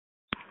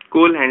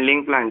Coal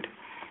handling plant.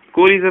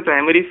 Coal is a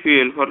primary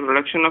fuel for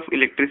production of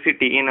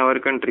electricity in our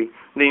country.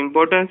 The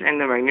importance and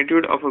the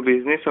magnitude of a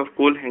business of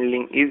coal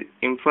handling is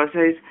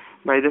emphasized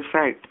by the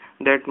fact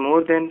that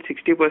more than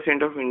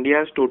 60% of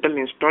India's total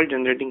installed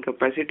generating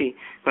capacity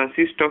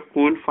consists of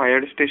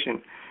coal-fired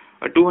stations.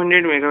 A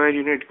 200 megawatt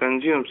unit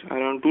consumes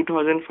around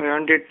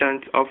 2,500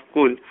 tons of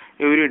coal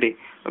every day.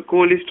 A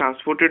coal is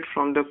transported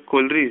from the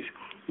collieries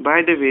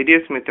by the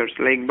various methods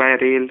like by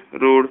rail,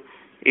 road,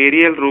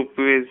 aerial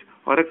ropeways,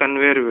 or a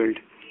conveyor belt.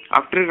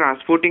 After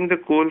transporting the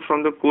coal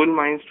from the coal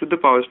mines to the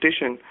power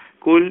station,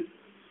 coal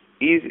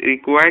is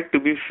required to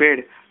be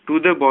fed to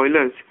the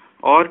boilers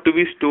or to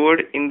be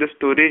stored in the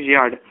storage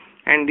yard,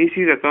 and this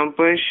is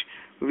accomplished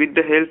with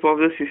the help of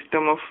the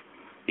system of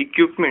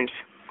equipments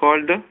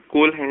called the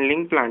coal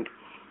handling plant.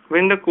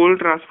 When the coal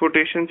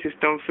transportation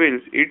system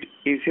fails, it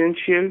is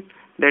essential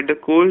that the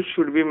coal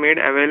should be made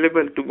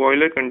available to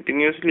boiler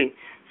continuously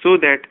so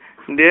that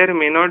there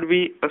may not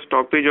be a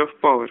stoppage of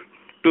power.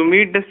 To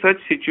meet such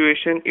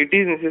situation, it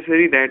is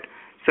necessary that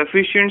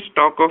sufficient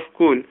stock of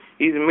coal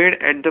is made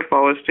at the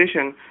power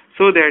station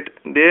so that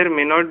there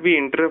may not be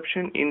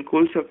interruption in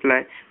coal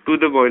supply to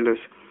the boilers.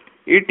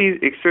 It is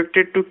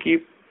expected to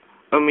keep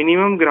a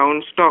minimum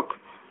ground stock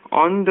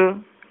on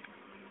the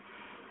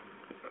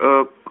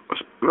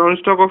ground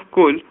stock of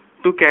coal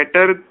to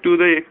cater to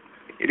the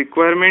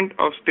requirement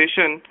of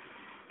station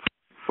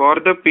for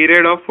the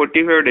period of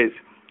 45 days.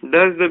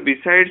 Thus,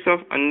 besides of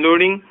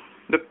unloading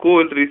the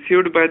coal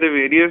received by the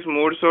various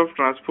modes of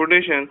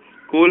transportation,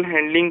 coal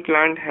handling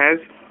plant has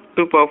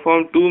to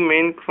perform two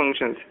main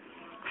functions: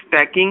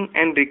 stacking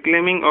and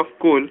reclaiming of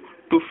coal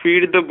to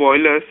feed the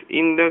boilers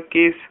in the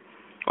case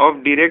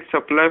of direct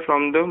supply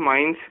from the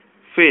mines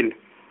fail,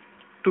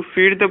 to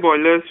feed the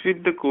boilers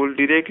with the coal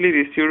directly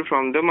received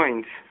from the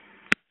mines.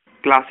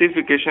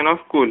 Classification of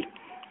coal.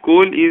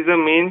 Coal is the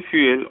main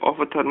fuel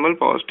of a thermal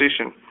power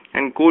station,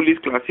 and coal is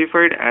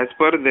classified as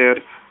per their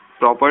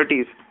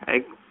properties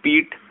like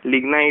peat,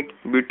 lignite,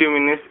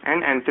 bituminous,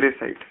 and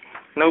anthracite.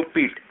 Now,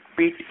 peat.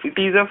 Peat, it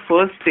is a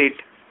first state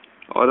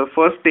or the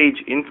first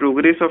stage in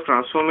progress of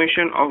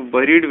transformation of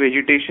buried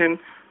vegetation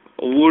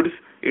woods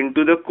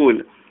into the coal.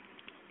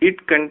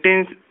 It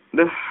contains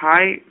the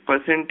high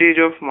percentage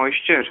of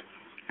moisture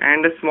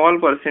and a small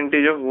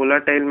percentage of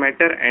volatile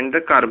matter and the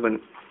carbon.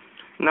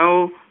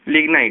 Now,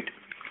 lignite.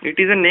 It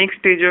is the next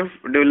stage of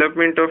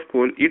development of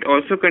coal. It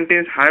also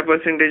contains high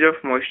percentage of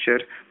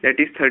moisture, that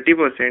is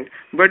 30%,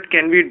 but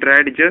can be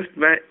dried just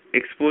by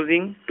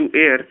exposing to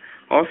air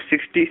of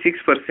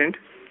 66%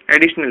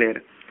 additional air.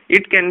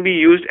 It can be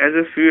used as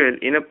a fuel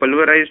in a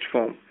pulverized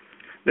form.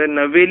 The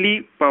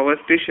Naveli power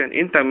station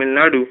in Tamil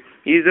Nadu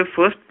is the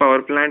first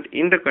power plant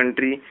in the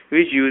country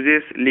which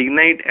uses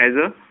lignite as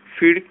a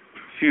feed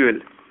fuel.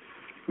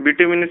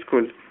 Bituminous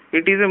coal.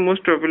 It is the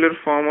most popular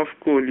form of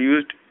coal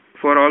used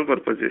for all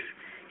purposes.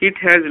 It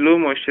has low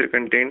moisture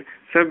content.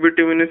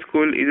 Subbituminous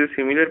coal is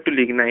similar to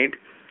lignite,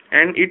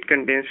 and it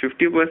contains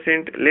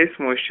 50% less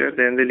moisture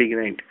than the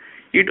lignite.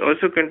 It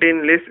also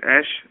contains less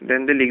ash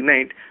than the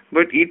lignite,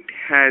 but it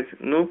has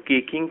no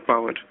caking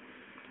power.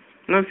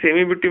 Now,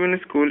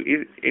 semi-bituminous coal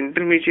is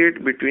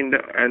intermediate between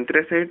the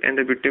anthracite and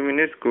the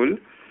bituminous coal,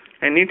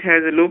 and it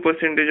has a low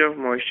percentage of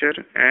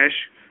moisture, ash,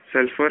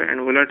 sulfur,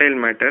 and volatile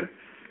matter,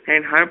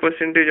 and high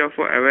percentage of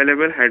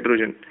available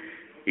hydrogen.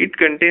 It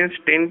contains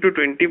 10 to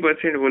 20%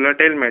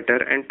 volatile matter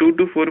and 2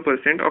 to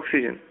 4%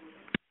 oxygen.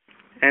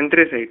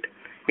 Anthracite.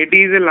 It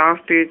is the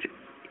last stage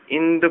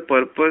in the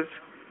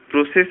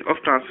process of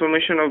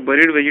transformation of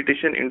buried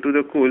vegetation into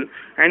the coal,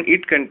 and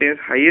it contains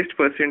highest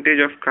percentage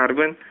of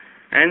carbon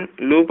and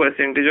low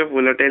percentage of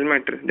volatile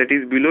matter, that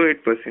is below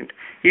 8%.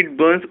 It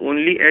burns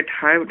only at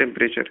high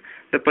temperature.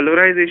 The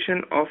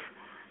pulverization of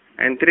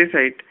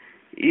anthracite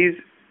is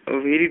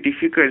very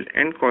difficult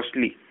and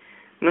costly.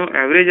 Now,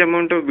 average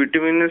amount of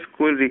bituminous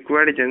coal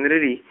required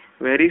generally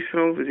varies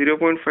from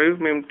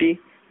 0.5 MT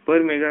per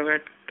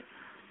megawatt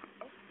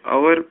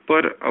hour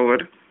per hour.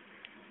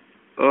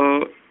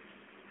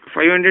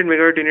 500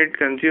 megawatt unit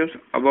consumes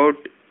about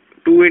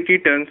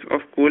 280 tons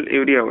of coal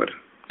every hour.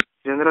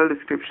 General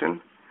description.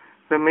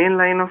 The main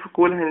line of a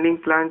coal handling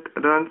plant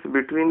runs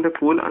between the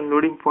coal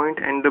unloading point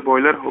and the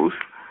boiler house,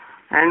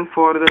 and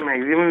for the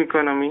maximum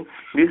economy,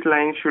 this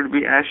line should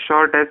be as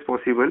short as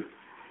possible.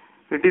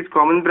 It is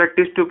common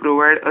practice to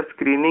provide a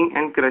screening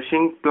and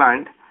crushing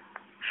plant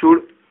should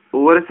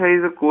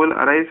oversize the coal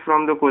arise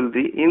from the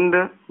colliery in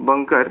the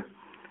bunker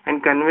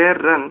and conveyor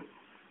run,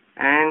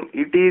 and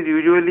it is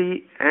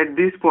usually at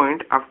this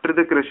point after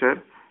the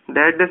crusher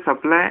that the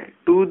supply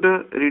to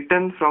the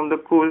return from the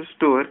coal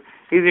store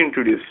is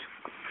introduced.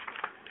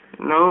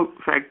 Now,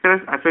 factors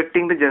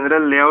affecting the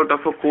general layout of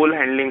a coal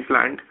handling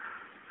plant.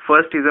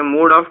 First is the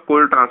mode of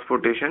coal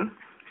transportation.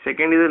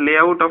 Second is the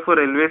layout of a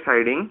railway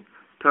siding.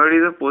 Third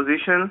is the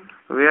position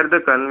where the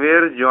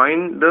conveyor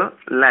joins the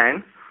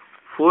land.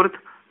 Fourth,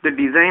 the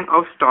design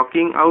of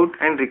stocking out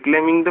and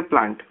reclaiming the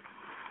plant.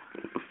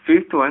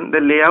 Fifth one, the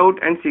layout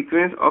and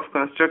sequence of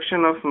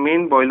construction of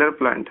main boiler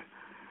plant.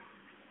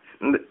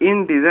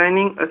 In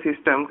designing a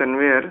system,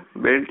 conveyor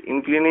belt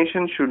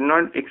inclination should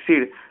not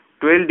exceed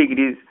 12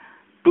 degrees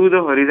to the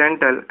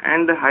horizontal,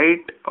 and the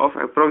height of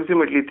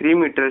approximately 3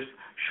 meters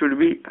should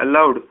be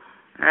allowed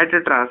at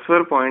the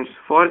transfer points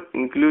for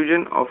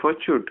inclusion of a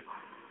chute.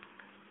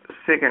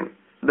 Second,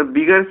 the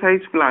bigger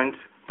size plants,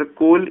 the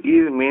coal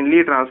is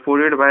mainly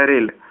transported by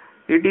rail.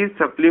 It is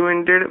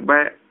supplemented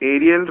by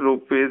aerial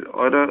ropeways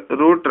or a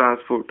road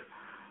transport.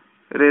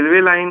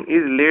 Railway line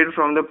is laid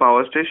from the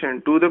power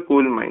station to the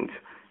coal mines.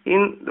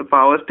 In the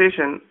power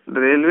station, the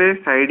railway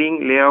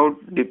siding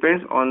layout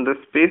depends on the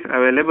space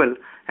available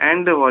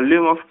and the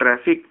volume of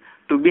traffic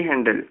to be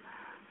handled.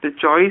 The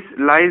choice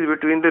lies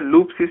between the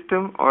loop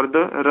system or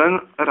the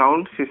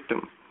run-around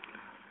system.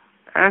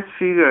 As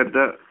figured,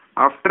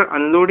 after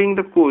unloading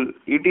the coal,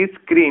 it is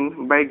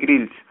screened by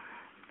grills.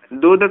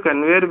 Though the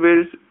conveyor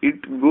belts,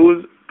 it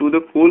goes to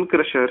the coal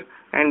crusher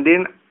and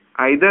then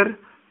either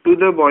to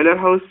the boiler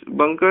house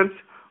bunkers,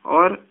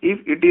 or if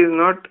it is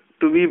not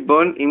to be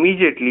burned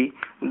immediately,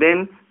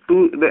 then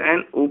to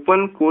an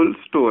open coal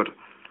store.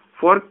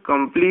 For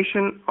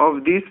completion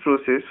of this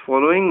process,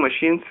 following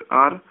machines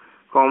are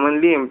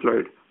commonly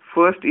employed.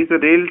 First is the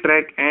rail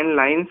track and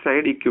line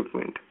side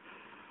equipment.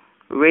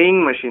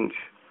 Weighing machines,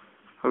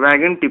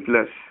 wagon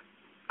tipplers,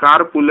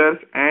 car pullers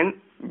and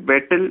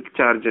battle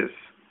chargers.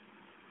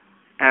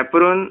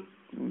 Apron,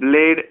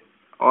 blade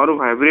or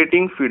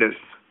vibrating feeders.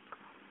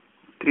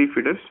 3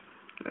 feeders.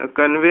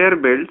 Conveyor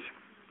belts,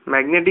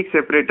 magnetic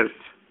separators,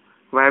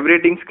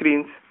 vibrating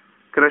screens,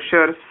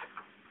 crushers,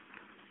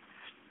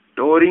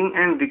 storing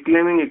and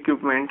reclaiming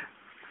equipment,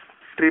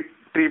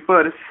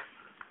 trippers,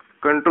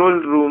 control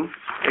room,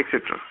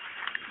 etc.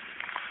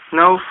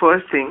 Now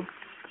first thing,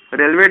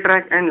 railway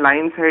track and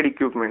line side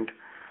equipment.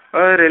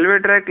 A railway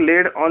track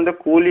laid on the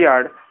coal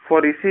yard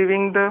for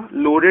receiving the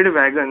loaded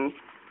wagon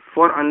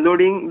for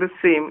unloading the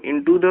same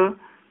into the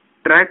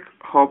track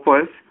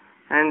hoppers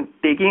and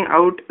taking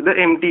out the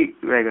empty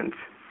wagons.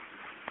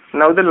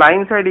 Now the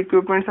line side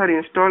equipments are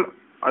installed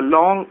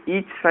along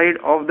each side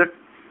of the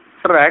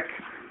track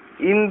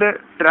in the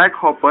track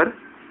hopper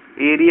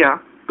area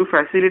to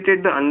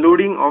facilitate the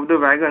unloading of the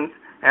wagons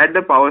at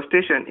the power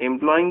station,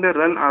 employing the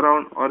run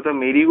around or the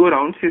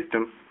merry-go-round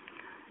system.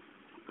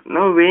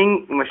 Now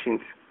weighing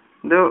machines.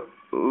 The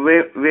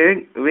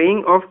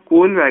weighing of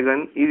coal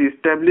wagon is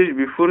established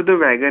before the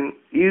wagon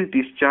is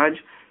discharged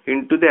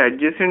into the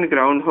adjacent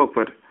ground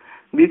hopper.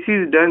 This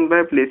is done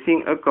by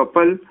placing a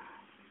couple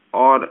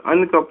or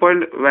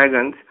uncoupled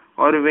wagons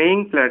or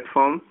weighing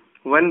platform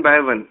one by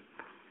one.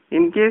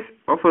 In case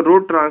of a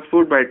road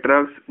transport by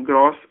trucks,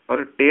 gross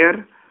or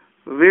tear,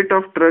 weight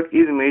of truck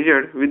is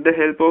measured with the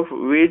help of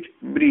weight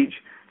bridge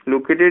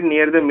located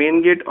near the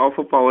main gate of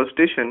a power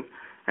station,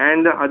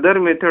 and the other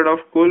method of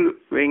coal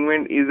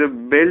weighing is a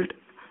belt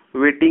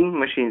weighting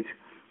machines.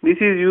 This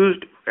is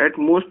used at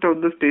most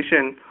of the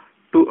station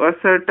to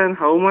ascertain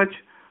how much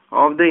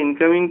of the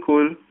incoming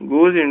coal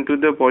goes into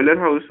the boiler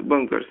house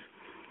bunkers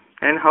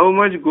and how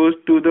much goes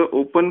to the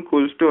open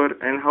coal store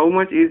and how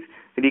much is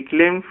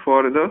reclaimed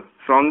from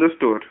the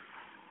store.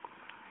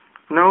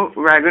 Now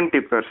wagon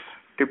tipplers.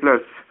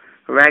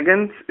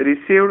 Wagons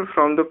received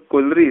from the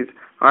collieries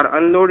are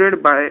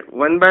unloaded by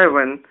one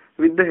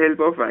with the help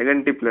of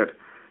wagon tippler.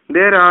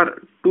 There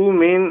are two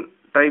main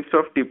types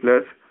of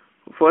tipplers.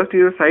 First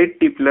is a side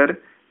tippler,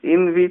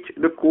 in which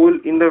the coal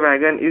in the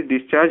wagon is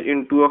discharged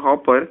into a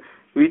hopper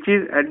which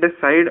is at the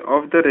side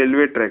of the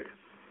railway track.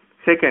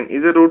 Second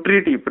is a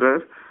rotary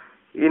tipper,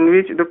 in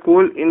which the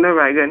coal in the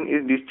wagon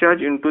is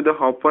discharged into the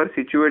hopper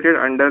situated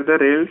under the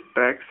rail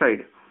track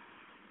side.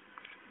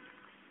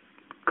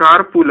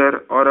 Car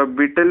puller or a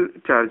battle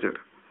charger.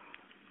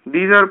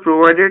 These are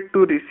provided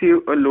to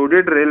receive a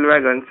loaded rail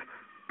wagons,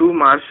 to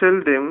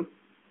marshal them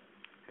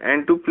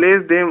and to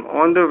place them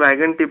on the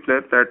wagon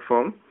tippler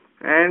platform,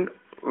 and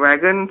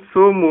wagon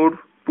so moved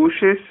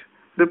pushes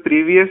the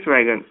previous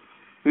wagon,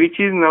 which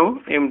is now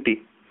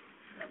empty,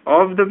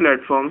 off the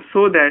platform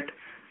so that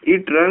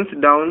it runs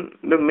down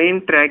the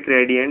main track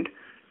gradient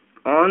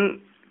on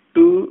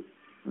to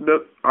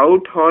the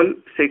out haul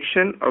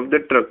section of the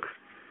truck,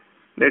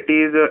 that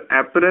is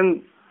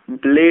apron,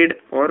 blade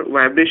or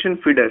vibration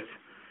feeders.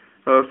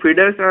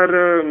 Feeders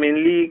are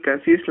mainly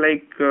consist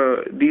like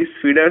these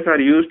feeders are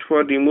used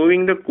for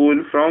removing the coal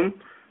from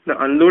the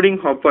unloading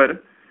hopper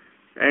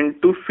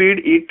and to feed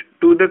it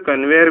to the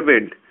conveyor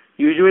belt.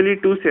 Usually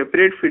two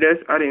separate feeders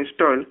are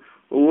installed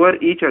over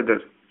each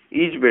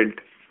belt.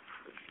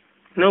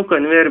 Now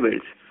conveyor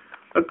belts.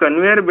 A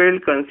conveyor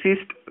belt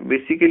consists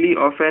basically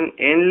of an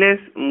endless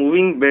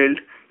moving belt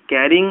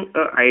carrying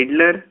a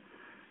idler,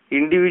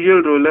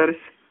 individual rollers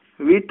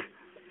with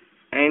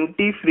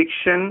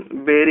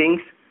anti-friction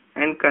bearings,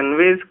 and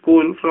conveys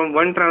coal from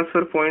one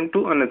transfer point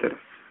to another.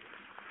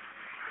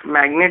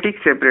 Magnetic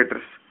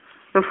separators.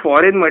 The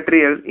foreign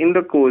material in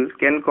the coal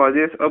can cause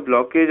a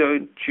blockage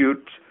of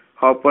chutes,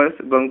 hoppers,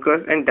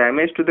 bunkers and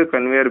damage to the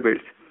conveyor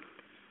belts.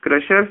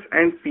 Crushers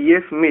and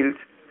PF mills.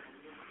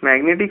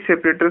 Magnetic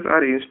separators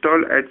are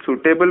installed at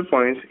suitable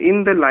points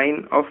in the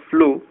line of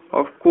flow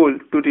of coal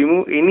to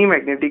remove any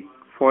magnetic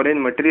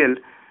foreign material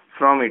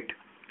from it.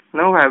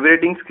 Now,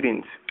 vibrating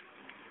screens.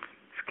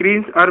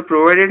 Screens are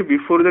provided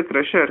before the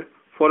crusher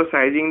for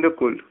sizing the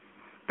coal.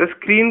 The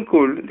screen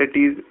coal, that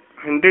is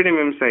 100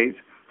 size,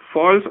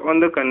 falls on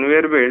the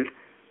conveyor belt,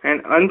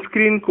 and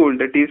unscreened coal,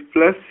 that is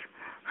plus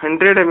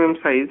 100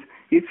 size,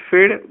 is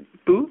fed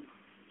to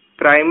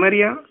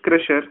primary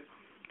crusher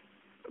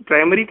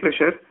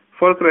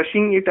for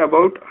crushing it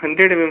about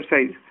 100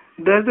 size.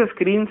 Thus, the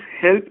screens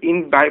help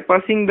in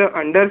bypassing the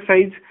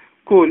undersized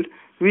coal,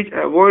 which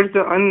avoids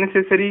the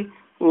unnecessary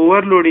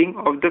overloading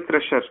of the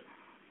crusher.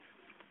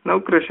 Now,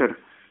 crusher.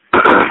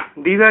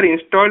 These are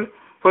installed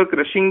for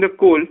crushing the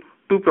coal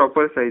to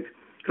proper size.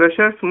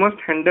 Crushers must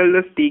handle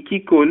the sticky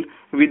coal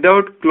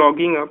without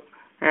clogging up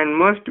and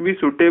must be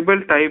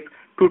suitable type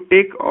to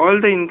take all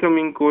the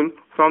incoming coal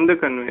from the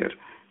conveyor,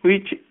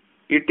 which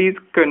it is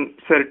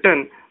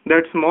certain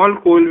that small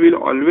coal will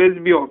always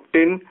be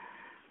obtained.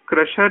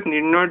 Crusher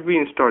need not be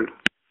installed.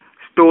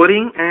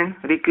 Storing and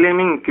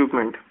reclaiming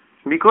equipment.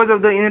 Because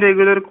of the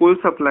irregular coal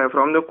supply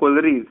from the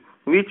collieries,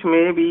 which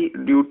may be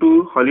due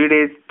to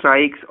holidays,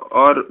 strikes,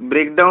 or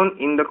breakdown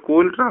in the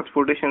coal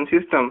transportation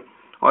system,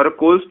 or a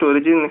coal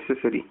storage is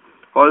necessary.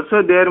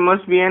 Also, there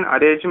must be an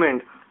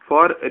arrangement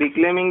for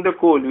reclaiming the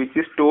coal which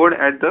is stored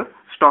at the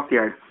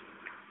stockyard.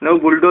 Now,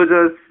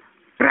 bulldozers,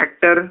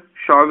 tractor,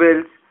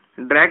 shovels,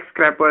 drag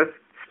scrappers,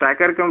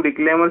 stacker cum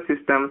reclaimer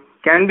system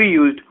can be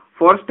used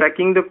for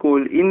stacking the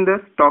coal in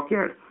the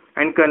stockyard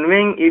and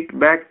conveying it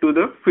back to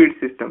the feed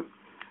system.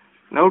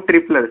 Now,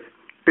 triplers.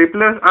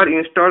 Triplers are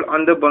installed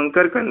on the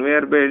bunker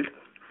conveyor belt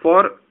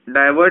for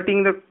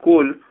diverting the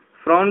coal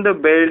from the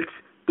belts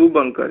to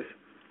bunkers.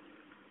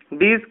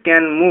 These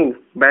can move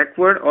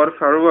backward or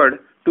forward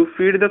to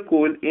feed the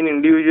coal in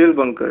individual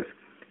bunkers.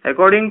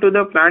 According to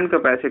the plant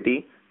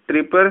capacity,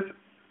 trippers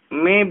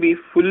may be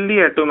fully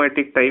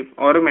automatic type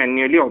or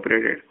manually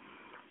operated.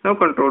 Now,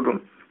 control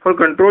room. For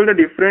control the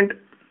different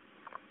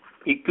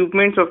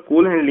equipments of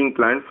coal handling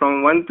plant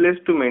from one place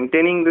to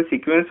maintaining the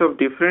sequence of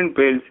different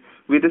belts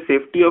with the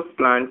safety of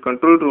plant,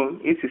 control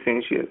room is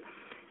essential.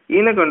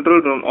 In a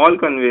control room, all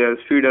conveyors,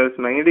 feeders,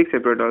 magnetic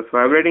separators,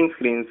 vibrating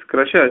screens,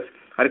 crushers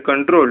are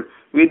controlled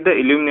with the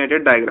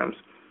illuminated diagrams,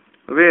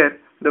 where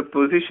the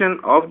position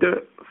of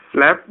the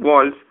flap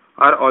walls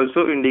are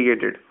also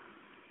indicated.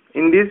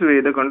 In this way,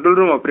 the control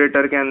room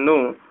operator can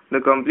know the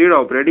complete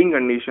operating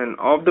condition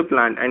of the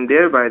plant, and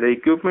thereby the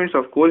equipments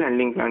of coal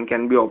handling plant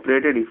can be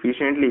operated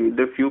efficiently with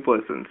a few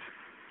persons.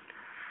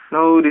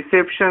 Now,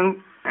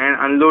 reception and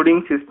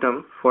unloading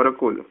system for a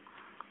coal.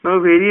 Now,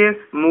 various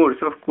modes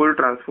of coal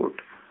transport.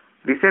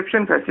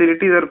 Reception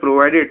facilities are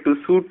provided to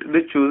suit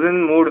the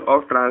chosen mode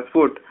of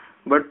transport,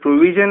 but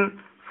provision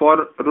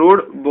for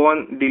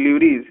road-borne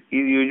deliveries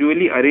is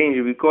usually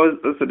arranged because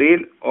a rail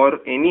or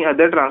any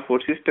other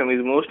transport system is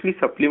mostly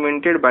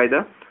supplemented by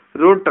the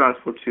road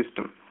transport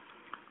system.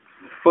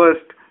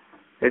 First,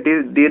 it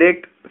is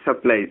direct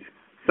supplies.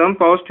 Some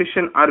power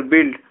stations are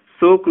built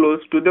so close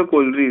to the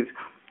collieries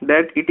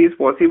that it is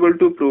possible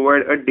to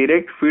provide a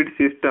direct feed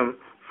system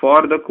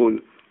for the coal.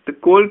 The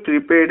coal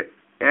prepared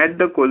at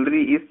the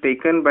colliery is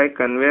taken by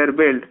conveyor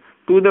belt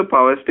to the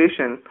power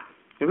station,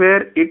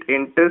 where it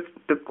enters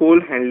the coal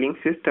handling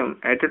system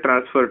at a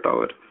transfer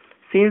tower.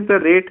 Since the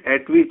rate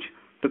at which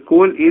the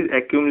coal is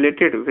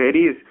accumulated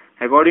varies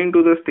according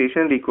to the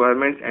station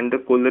requirements and the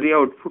colliery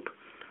output,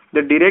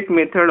 the direct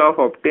method of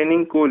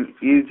obtaining coal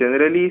is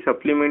generally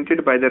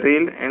supplemented by the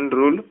rail and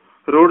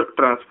road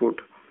transport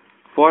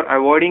for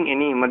avoiding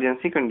any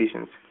emergency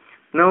conditions.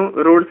 Now,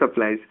 road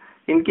supplies.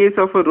 In case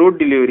of a road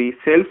delivery,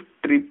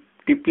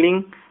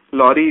 self-tippling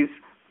lorries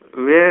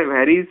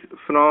varying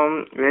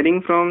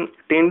from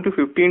 10 to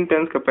 15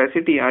 tons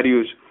capacity are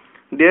used.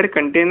 Their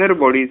container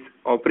bodies,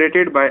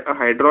 operated by a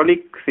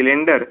hydraulic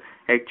cylinder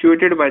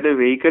actuated by the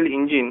vehicle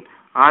engine,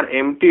 are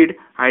emptied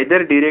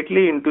either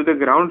directly into the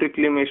ground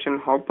reclamation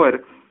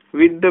hopper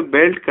with the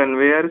belt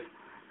conveyors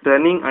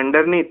running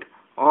underneath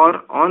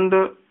or on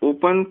the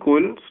open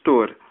coal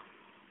store.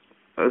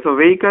 So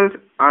vehicles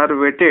are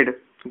weighted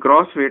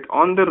gross weight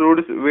on the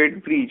road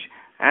weight bridge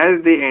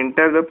as they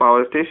enter the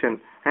power station,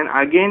 and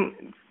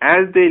again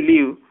as they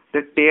leave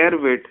the tare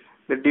weight.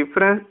 The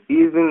difference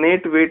is the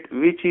net weight,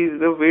 which is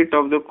the weight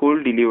of the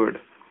coal delivered.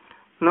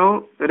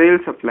 Now, rail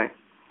supply.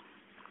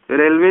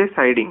 Railway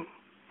siding.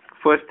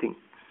 First thing,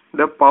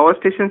 the power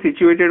station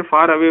situated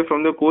far away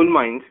from the coal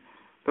mines,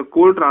 the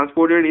coal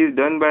transported is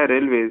done by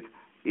railways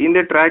in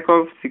the track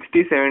of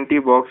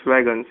 60-70 box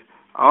wagons,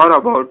 or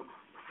about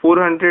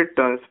 400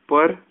 tons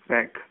per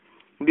rack.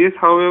 This,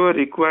 however,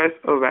 requires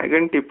a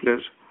wagon tipler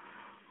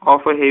of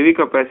a heavy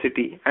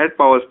capacity at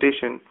power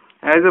station,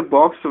 as the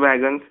box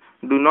wagons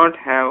do not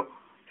have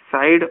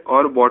side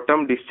or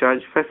bottom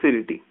discharge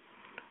facility.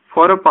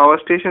 For a power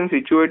station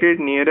situated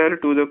nearer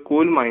to the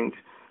coal mines,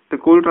 the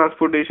coal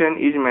transportation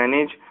is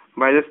managed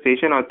by the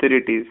station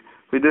authorities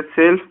with a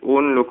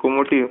self-owned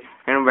locomotive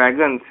and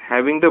wagons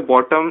having the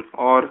bottom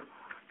or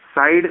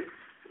side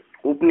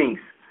openings.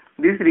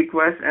 This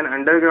requires an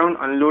underground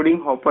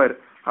unloading hopper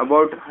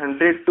about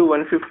 100 to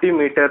 150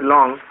 meter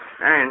long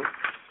and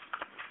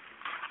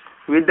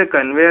with the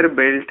conveyor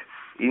belt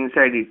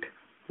inside it,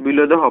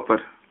 below the hopper.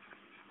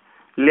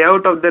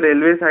 Layout of the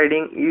railway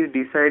siding is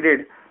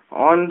decided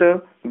on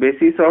the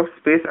basis of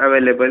space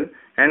available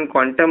and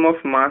quantum of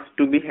mass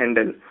to be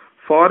handled.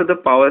 For the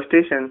power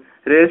station,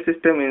 rail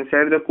system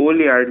inside the coal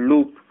yard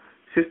loop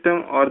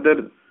system or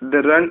the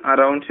run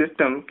around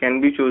system can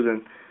be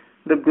chosen.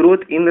 The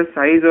growth in the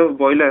size of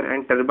boiler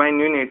and turbine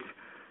units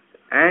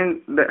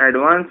and the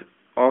advance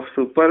of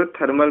super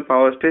thermal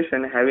power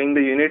station having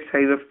the unit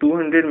size of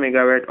 200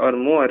 megawatt or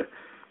more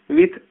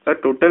with a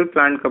total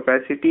plant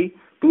capacity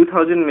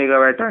 2000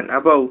 megawatt and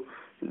above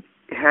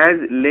has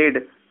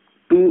led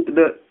to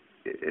the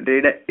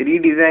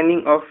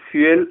redesigning of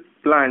fuel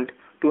plant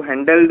to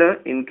handle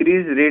the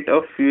increased rate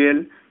of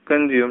fuel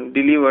consumed,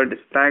 delivered,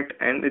 stacked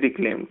and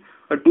reclaimed.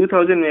 A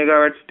 2000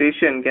 megawatt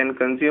station can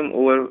consume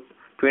over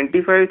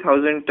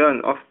 25,000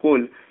 tons of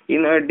coal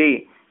in a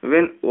day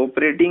when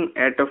operating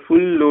at a full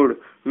load,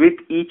 with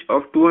each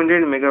of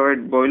 200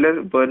 megawatt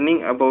boiler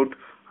burning about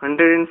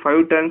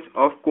 105 tons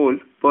of coal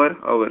per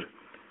hour.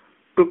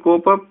 To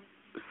cope up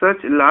such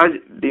large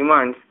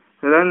demands,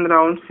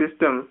 run-round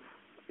system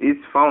is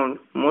found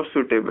most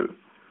suitable.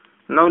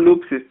 Now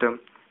loop system.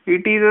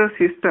 It is a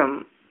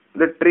system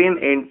the train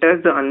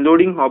enters the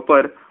unloading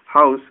hopper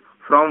house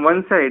from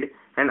one side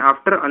and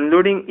after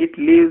unloading it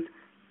leaves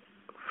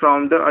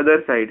from the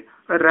other side.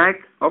 A rack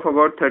of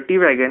about 30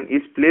 wagons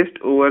is placed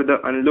over the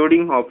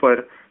unloading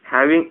hopper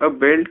having a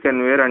belt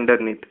conveyor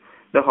underneath.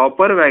 The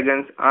hopper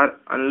wagons are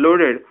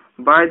unloaded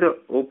by the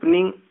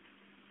opening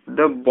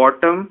the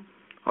bottom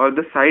or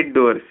the side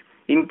doors.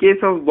 In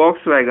case of box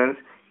wagons,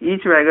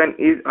 each wagon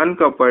is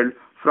uncoupled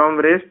from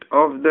rest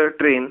of the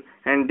train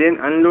and then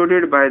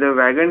unloaded by the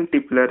wagon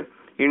tippler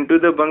into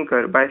the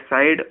bunker by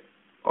side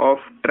of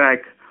track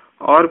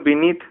or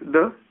beneath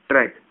the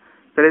track.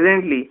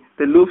 Presently,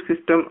 the loop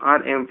system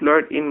are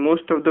employed in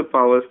most of the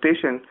power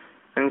stations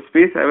and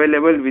space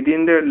available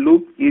within the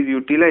loop is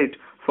utilized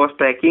for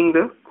stacking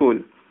the coal.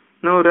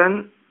 Now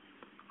run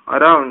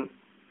around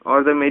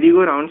or the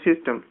merry-go-round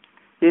system.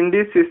 In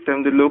this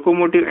system, the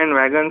locomotive and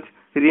wagons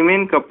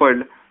remain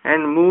coupled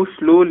and move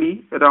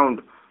slowly round.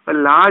 A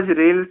large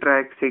rail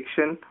track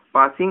section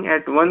passing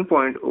at one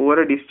point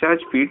over a discharge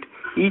pit,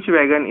 each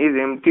wagon is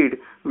emptied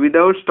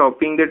without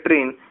stopping the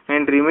train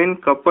and remain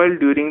coupled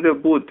during the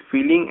both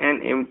filling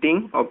and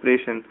emptying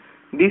operation.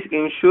 This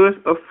ensures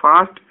a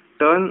fast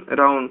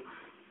turnaround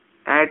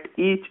at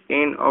each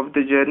end of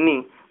the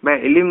journey by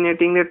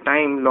eliminating the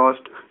time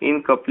lost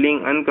in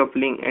coupling,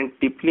 uncoupling and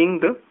tippling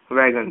the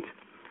wagons.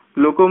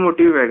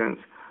 Locomotive wagons.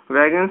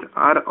 Wagons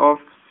are of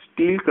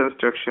steel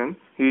construction.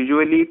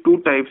 Usually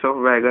two types of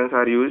wagons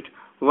are used.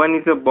 One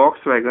is the box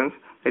wagons,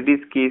 that is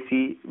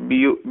KC,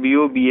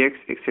 BOBX,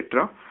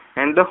 etc.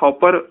 and the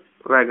hopper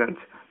wagons,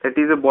 that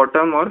is the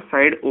bottom or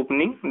side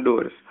opening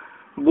doors.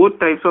 Both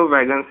types of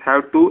wagons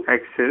have two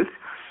axles,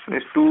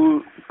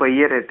 two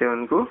पहिए रहते हैं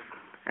उनको,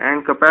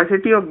 and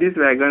capacity of these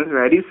wagons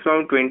varies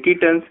from 20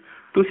 tons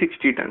to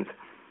 60 tons.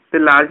 The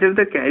larger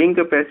the carrying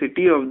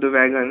capacity of the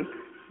wagon,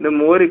 the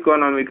more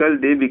economical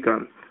they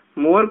become.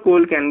 More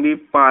coal can be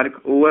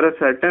parked over a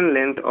certain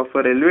length of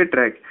a railway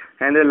track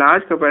and a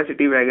large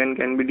capacity wagon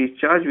can be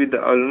discharged with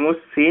the almost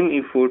same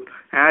effort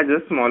as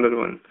a smaller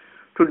one.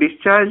 To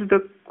discharge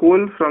the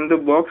coal from the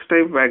box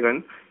type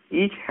wagon,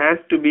 each has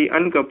to be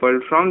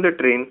uncoupled from the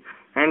train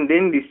and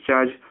then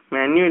discharged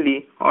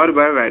manually or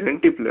by wagon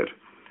tippler.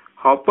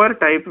 Hopper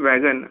type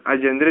wagon are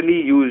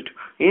generally used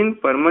in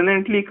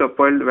permanently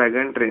coupled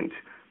wagon trains.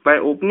 By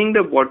opening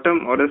the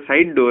bottom or the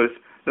side doors,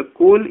 the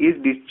coal is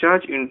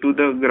discharged into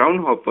the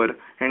ground hopper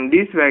and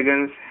these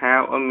wagons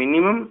have a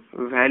minimum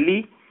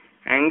valley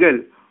angle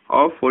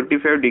of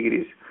 45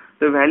 degrees.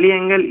 The valley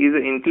angle is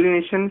the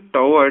inclination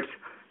towards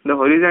the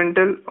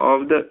horizontal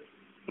of the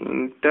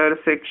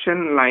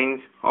intersection lines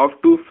of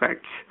two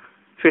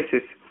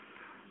faces.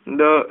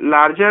 The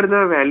larger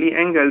the valley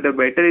angle, the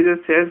better is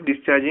the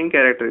self-discharging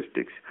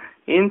characteristics.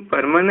 In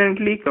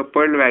permanently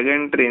coupled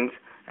wagon trains,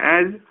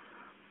 as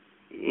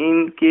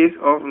in case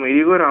of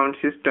merry-go-round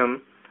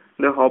system,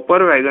 the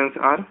hopper wagons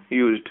are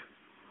used.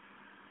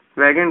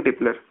 Wagon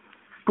tippler.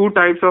 Two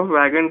types of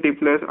wagon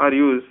tipplers are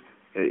used.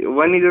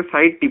 One is a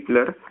side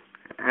tippler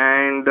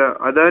and the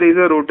other is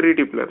a rotary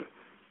tippler.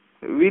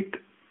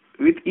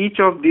 With each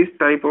of these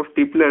type of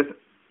tipplers,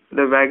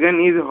 the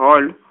wagon is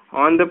hauled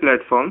on the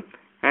platform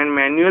and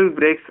manual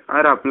brakes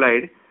are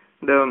applied.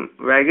 The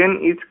wagon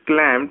is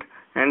clamped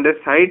and the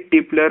side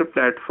tippler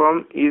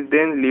platform is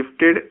then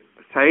lifted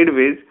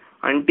sideways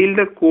until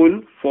the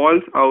coal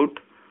falls out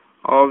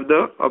of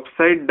the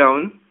upside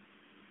down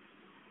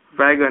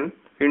wagon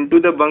into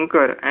the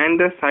bunker and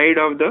the side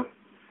of the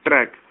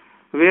track.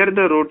 Where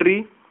the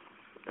rotary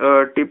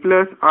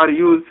tipplers are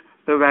used,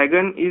 the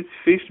wagon is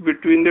fixed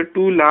between the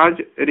two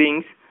large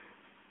rings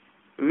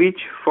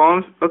which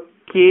forms a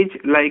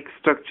cage-like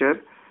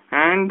structure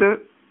and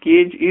the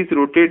cage is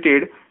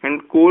rotated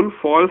and coal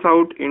falls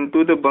out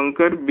into the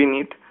bunker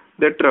beneath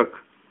the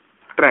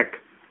track.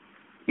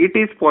 It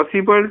is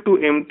possible to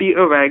empty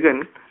a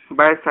wagon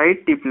by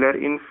side tippler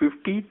in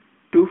 50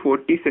 to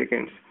 40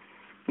 seconds.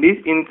 This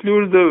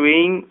includes the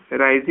weighing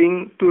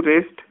rising to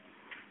rest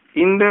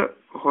in the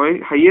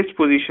highest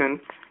position,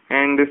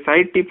 and the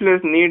side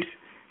tipplers needs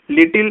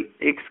little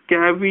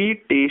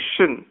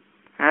excavation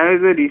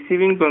as the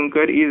receiving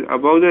bunker is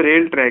above the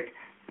rail track,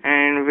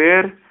 and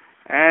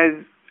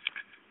whereas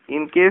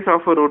in case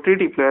of a rotary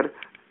tippler,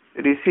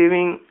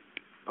 receiving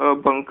a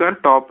bunker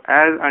top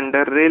as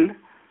under rail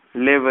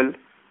level,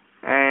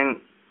 and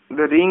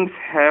the rings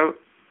have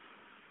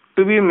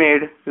to be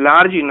made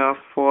large enough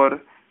for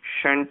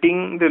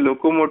shunting the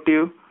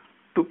locomotive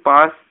to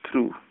pass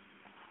through.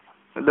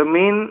 The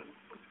main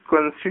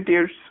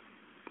constituents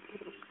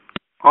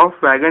of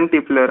wagon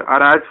tippler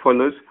are as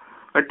follows: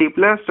 a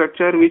tippler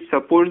structure which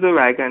supports the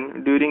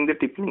wagon during the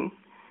tippling,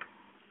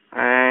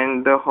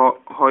 and the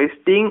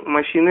hoisting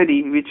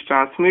machinery which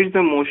transmits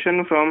the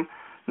motion from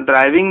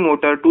driving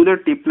motor to the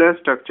tippler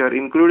structure,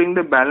 including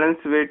the balance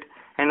weight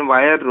and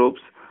wire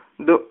ropes.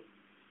 The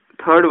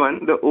third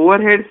one, the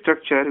overhead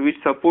structure which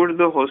supports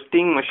the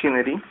hoisting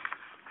machinery.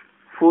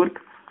 Fourth,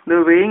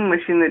 the weighing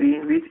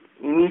machinery which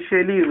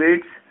initially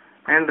weights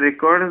and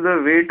records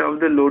the weight of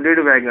the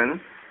loaded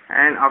wagon,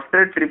 and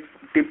after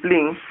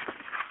tippling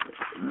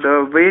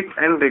the weight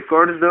and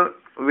records the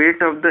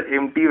weight of the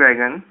empty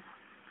wagon.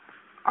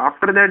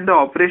 After that, the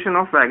operation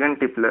of wagon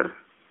tippler.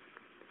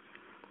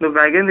 The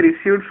wagon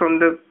received from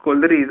the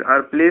collieries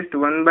are placed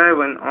one by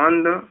one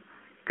on the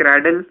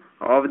cradle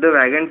of the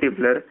wagon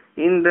tippler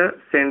in the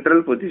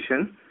central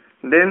position.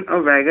 Then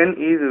a wagon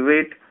is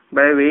weighed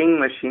by weighing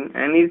machine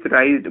and is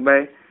raised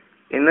by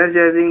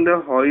energizing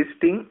the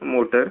hoisting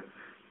motor.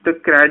 The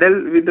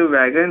cradle with the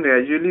wagon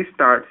gradually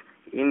starts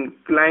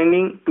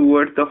inclining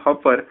towards the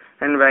hopper,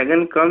 and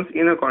wagon comes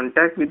in a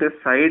contact with the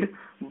side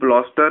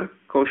bolster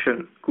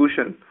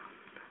cushion.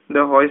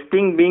 The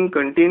hoisting being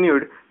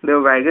continued, the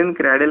wagon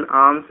cradle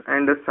arms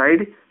and the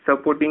side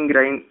supporting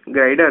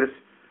griders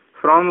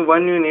from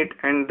one unit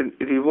and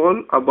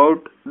revolve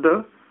about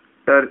the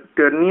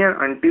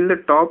turnier until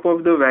the top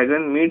of the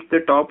wagon meets the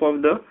top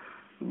of the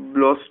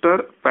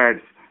bolster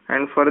pads,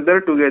 and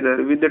further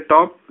together with the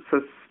top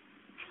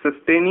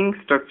sustaining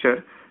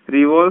structure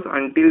revolves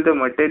until the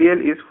material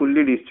is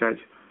fully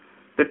discharged.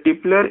 The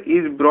tippler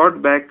is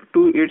brought back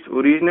to its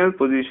original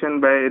position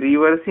by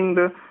reversing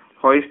the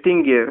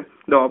hoisting gear.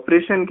 The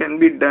operation can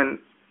be done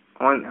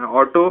on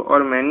auto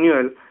or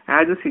manual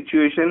as the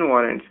situation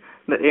warrants.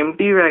 The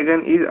empty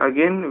wagon is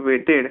again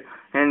weighted,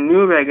 and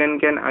new wagon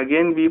can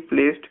again be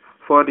placed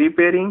for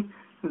repeating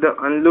the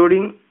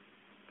unloading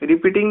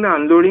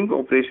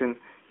operation.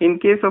 In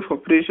case of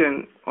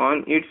operation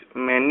on its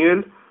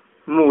manual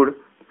mode,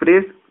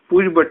 press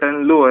push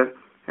button lower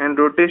and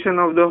rotation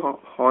of the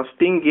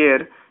hoisting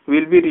gear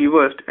will be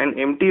reversed and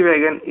empty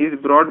wagon is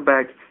brought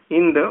back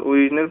in the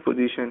original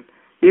position.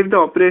 If the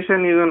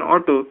operation is on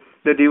auto,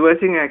 the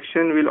reversing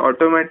action will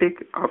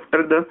automatic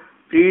after the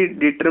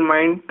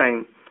predetermined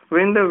time.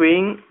 When the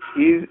weighing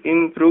is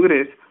in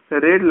progress, the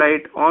red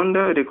light on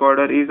the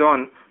recorder is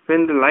on.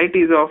 When the light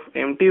is off,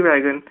 empty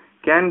wagon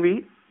can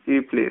be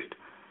replaced.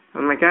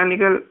 A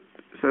mechanical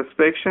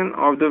suspension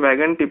of the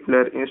wagon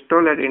tippler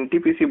installed at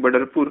NTPC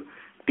Badarpur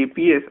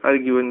TPS are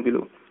given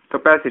below.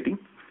 Capacity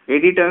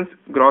 80 tons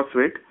gross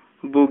weight,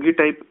 bogie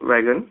type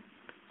wagon,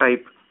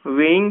 type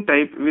weighing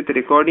type with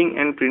recording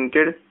and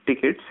printed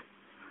tickets.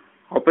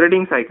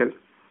 Operating cycle,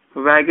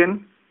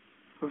 wagon,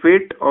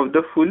 weight of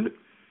the full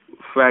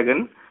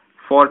wagon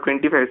for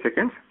 25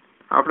 seconds.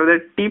 After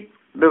that, tip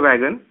the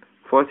wagon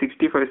for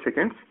 65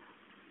 seconds.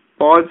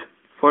 Pause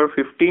for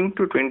 15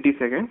 to 20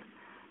 seconds.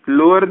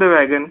 Lower the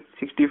wagon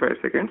 65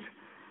 seconds.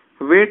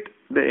 Wait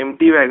the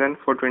empty wagon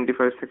for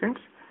 25 seconds.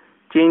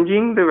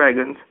 Changing the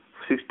wagons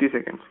 60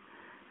 seconds.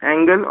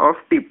 Angle of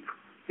tip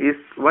is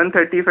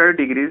 135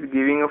 degrees,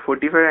 giving a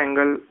 45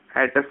 angle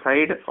at the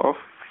side of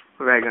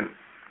wagon.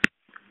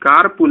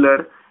 Car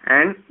puller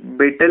and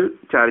battle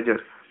charger.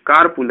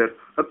 Car puller.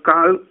 A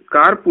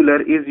car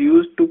puller is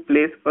used to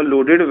place a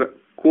loaded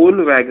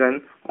coal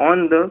wagon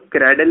on the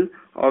cradle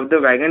of the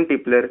wagon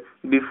tippler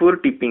before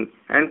tipping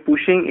and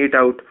pushing it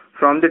out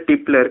from the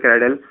tippler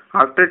cradle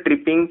after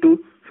tripping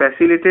to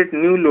facilitate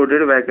new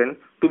loaded wagon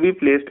to be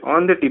placed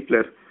on the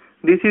tippler.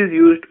 This is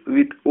used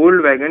with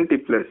old wagon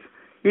tipplers.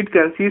 It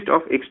consists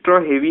of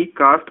extra heavy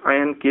cast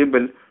iron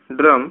cable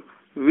drum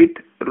with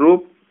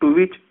rope to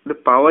which the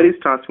power is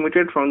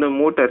transmitted from the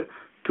motor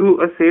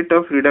through a set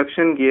of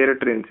reduction gear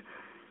trains.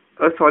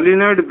 A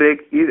solenoid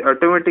brake is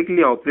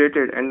automatically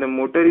operated and the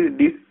motor is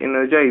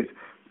dis-energized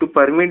to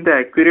permit the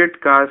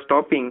accurate car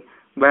stopping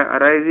by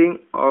arising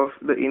of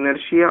the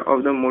inertia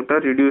of the motor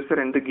reducer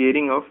and the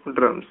gearing of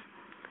drums.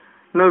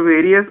 Now,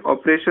 various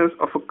operations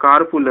of a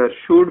car puller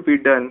should be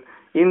done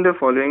in the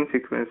following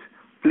sequence.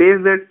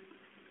 Place the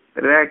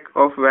rack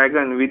of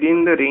wagon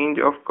within the range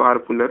of car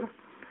puller.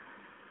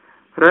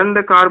 Run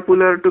the car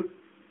puller to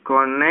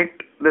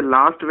connect the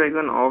last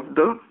wagon of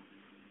the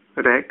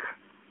rack.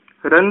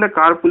 Run the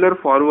car puller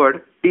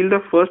forward till the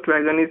first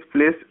wagon is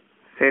placed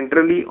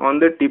centrally on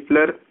the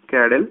tippler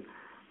cradle.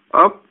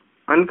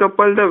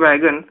 Uncouple the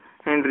wagon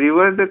and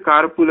reverse the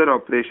car puller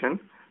operation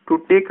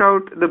to take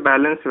out the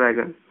balanced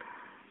wagon.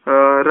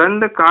 Run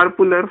the car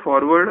puller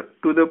forward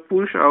to the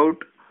push out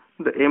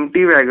the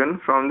empty wagon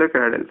from the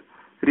cradle.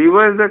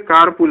 Reverse the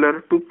car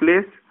puller to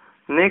place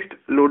next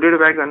loaded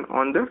wagon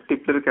on the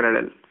tipler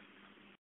cradle.